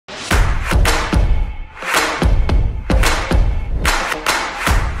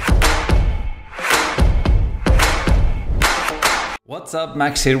What's up,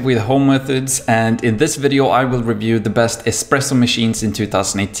 Max here with Home Methods, and in this video I will review the best espresso machines in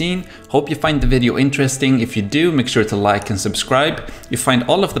 2018. Hope you find the video interesting. If you do, make sure to like and subscribe. You find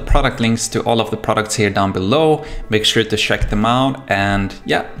all of the product links to all of the products here down below. Make sure to check them out, and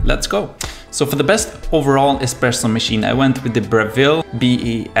yeah, let's go. So for the best overall espresso machine, I went with the Breville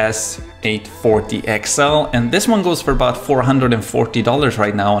BES840XL, and this one goes for about $440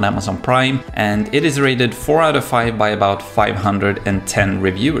 right now on Amazon Prime, and it is rated 4 out of 5 by about 510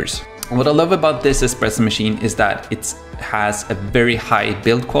 reviewers. What I love about this espresso machine is that it has a very high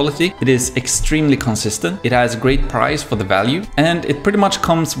build quality. It is extremely consistent. It has a great price for the value, and it pretty much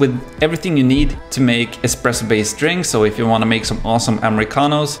comes with everything you need to make espresso based drinks. So if you want to make some awesome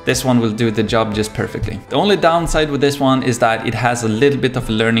Americanos, this one will do the job just perfectly. The only downside with this one is that it has a little bit of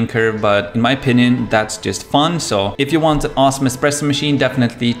a learning curve, but in my opinion, that's just fun. So if you want an awesome espresso machine,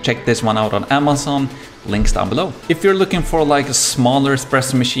 definitely check this one out on Amazon. Links down below. If you're looking for like a smaller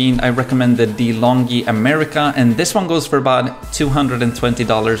espresso machine, I recommend the DeLonghi America, and this one goes for about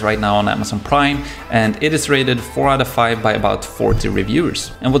 $220 right now on Amazon Prime, and it is rated 4 out of 5 by about 40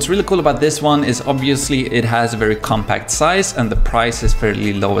 reviewers. And what's really cool about this one is obviously it has a very compact size and the price is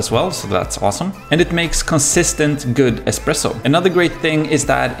fairly low as well, so that's awesome. And it makes consistent good espresso. Another great thing is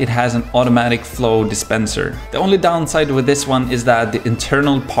that it has an automatic flow dispenser. The only downside with this one is that the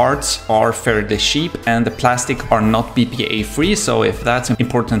internal parts are fairly cheap and the plastic are not BPA free, so if that's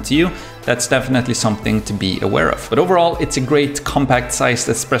important to you, that's definitely something to be aware of. But overall, it's a great compact sized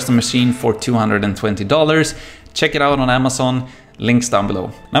espresso machine for $220. Check it out on Amazon. Links down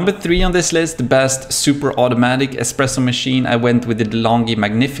below. Number 3 on this list, the best super automatic espresso machine, I went with the DeLonghi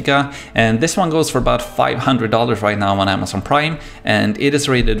Magnifica, and this one goes for about $500 right now on Amazon Prime, and it is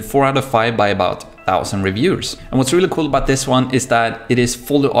rated 4 out of 5 by about 1,000 reviewers. And what's really cool about this one is that it is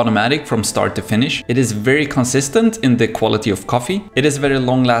fully automatic from start to finish. It is very consistent in the quality of coffee. It is a very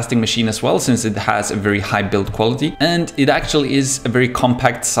long-lasting machine as well, since it has a very high build quality, and it actually is a very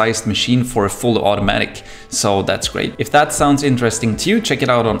compact sized machine for a fully automatic, so that's great. If that sounds interesting to you, check it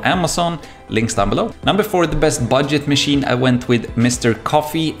out on Amazon. Links down below. Number 4, the best budget machine, I went with Mr.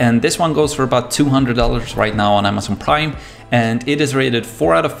 Coffee, and this one goes for about $200 right now on Amazon Prime, and it is rated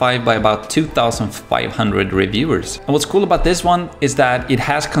 4 out of 5 by about 2,500 reviewers. And what's cool about this one is that it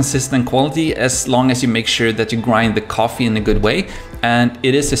has consistent quality as long as you make sure that you grind the coffee in a good way, and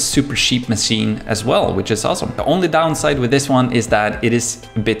it is a super cheap machine as well, which is awesome. The only downside with this one is that it is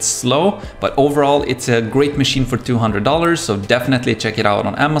a bit slow, but overall it's a great machine for $200, so definitely check it out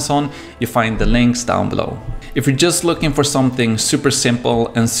on Amazon. You find the links down below. If you're just looking for something super simple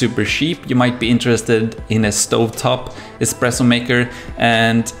and super cheap, you might be interested in a stovetop espresso maker,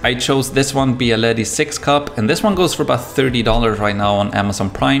 and I chose this one, Bialetti 6 cup, and this one goes for about $30 right now on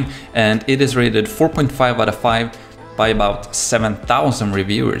Amazon Prime, and it is rated 4.5 out of 5 by about 7,000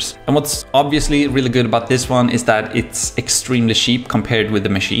 reviewers. And what's obviously really good about this one is that it's extremely cheap compared with the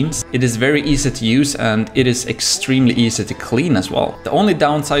machines. It is very easy to use, and it is extremely easy to clean as well. The only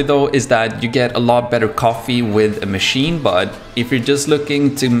downside though is that you get a lot better coffee with a machine, but if you're just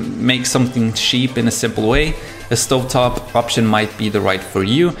looking to make something cheap in a simple way, a stovetop option might be the right for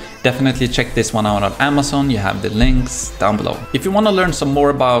you. Definitely check this one out on Amazon. You have the links down below. If you want to learn some more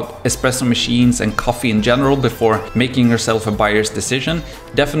about espresso machines and coffee in general before making yourself a buyer's decision,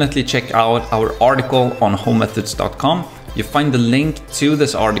 definitely check out our article on homemethods.com. You find the link to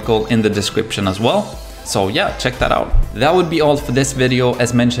this article in the description as well. So yeah, check that out. That would be all for this video.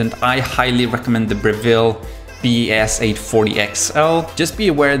 As mentioned, I highly recommend the Breville BES840XL. Just be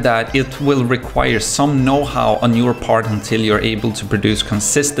aware that it will require some know-how on your part until you're able to produce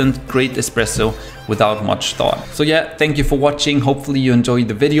consistent, great espresso without much thought. So yeah, thank you for watching. Hopefully you enjoyed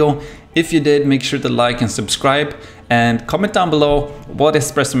the video. If you did, make sure to like and subscribe, and comment down below what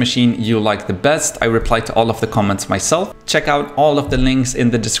espresso machine you like the best. I reply to all of the comments myself. Check out all of the links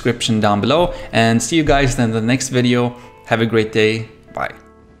in the description down below, and see you guys in the next video. Have a great day. Bye.